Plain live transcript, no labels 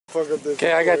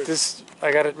Okay, I got this.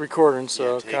 I got it recording,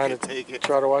 so kind of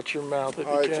try to watch your mouth if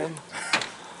you can.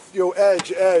 Yo,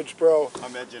 edge, bro.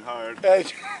 I'm edging hard.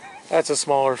 Edge. That's a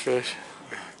smaller fish.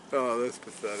 Oh, that's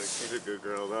pathetic. She's a good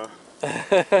girl, though.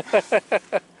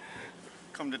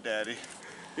 Come to daddy.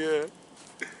 Yeah.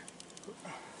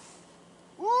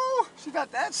 Woo! She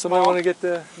got that. Somebody want to get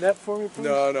the net for me, please?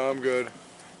 No, I'm good.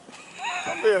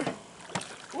 Come here.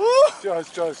 Woo!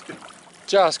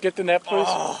 Josh, get the net, please.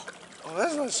 Oh,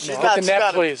 that's not small. Get the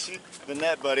net, please. The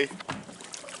net, buddy.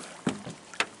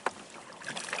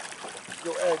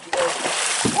 Yo, edge.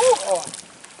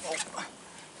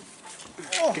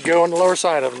 You go on the lower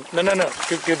side of them. No.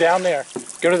 Go down there.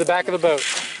 Go to the back of the boat.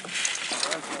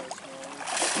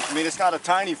 I mean, it's not a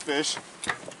tiny fish.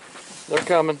 They're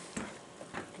coming.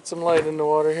 Get some light in the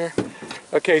water here.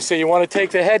 Okay, so you want to take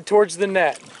the head towards the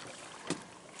net.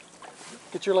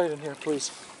 Get your light in here, please.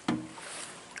 The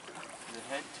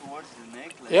head towards the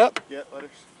neck? Like, yep. Yeah, let her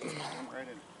come right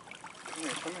in.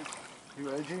 Come here.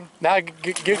 You edging? Now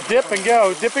dip and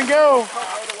go. Dip and go.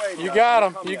 Right away, You got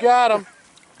him. You got him.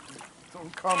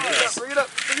 Don't come Bring it up.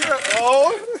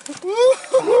 Oh!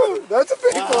 That's a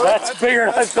big one. That's bigger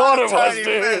than I thought it was,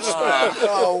 dude.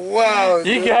 Oh, wow.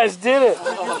 You guys did it.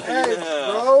 Edge,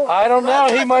 bro. I don't know.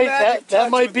 He might. That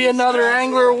might be another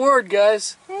angler award,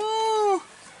 guys. Woo!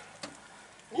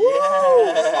 Yeah.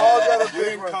 Oh, got a You big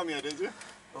didn't one. come yet, did you?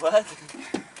 What?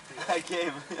 I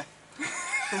came.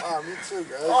 Ah, me too,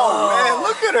 guys. Oh, man,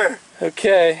 look at her.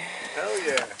 Okay. Hell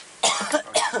yeah.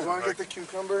 You want to get the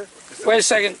cucumber? Wait a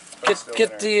second.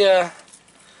 Get the.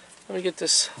 Let me get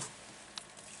this.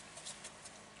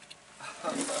 The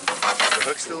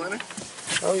hook's still in it?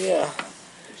 Oh yeah.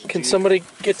 Can somebody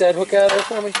get that hook out of there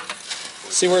for me?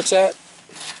 See where it's at?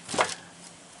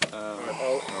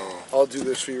 I'll do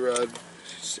this for you, Rod.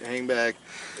 Just hang back.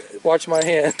 Watch my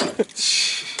hand.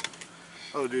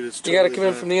 Oh, dude, it's You got to come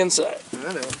in from the inside.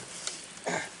 I know.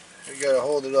 You got to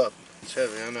hold it up. It's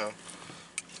heavy, I know.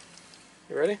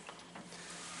 You ready?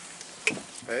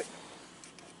 Right?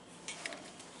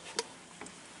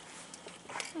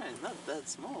 Man, not that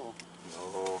small.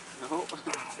 No. No.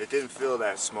 It didn't feel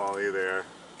that small either.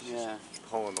 Yeah.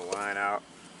 Pulling the line out.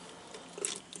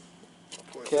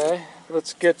 Okay.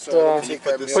 Let's get. Can you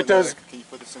Put put those. Can you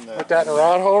put this in the? Put that in a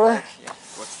rod holder.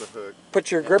 What's the hook? Put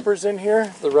your grippers in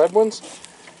here, the red ones.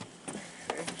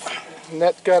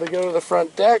 Net's got to go to the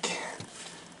front deck.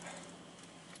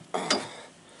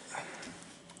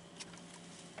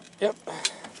 Yep.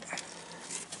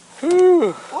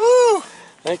 Whew. Woo!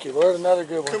 Thank you, Lord. Another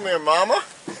good one. Come here, mama.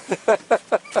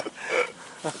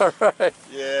 All right.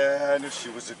 Yeah, I knew she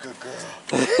was a good girl.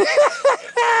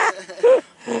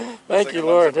 Thank you,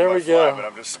 Lord. There we go. But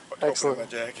I'm just Excellent.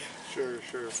 opening my jacket. Sure.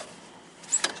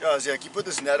 Josh, yeah, can you put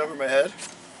this net over my head?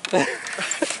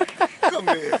 Come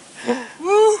here.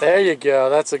 Woo! There you go.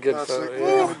 That's a good That's photo. like,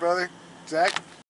 Yeah. brother. Zach?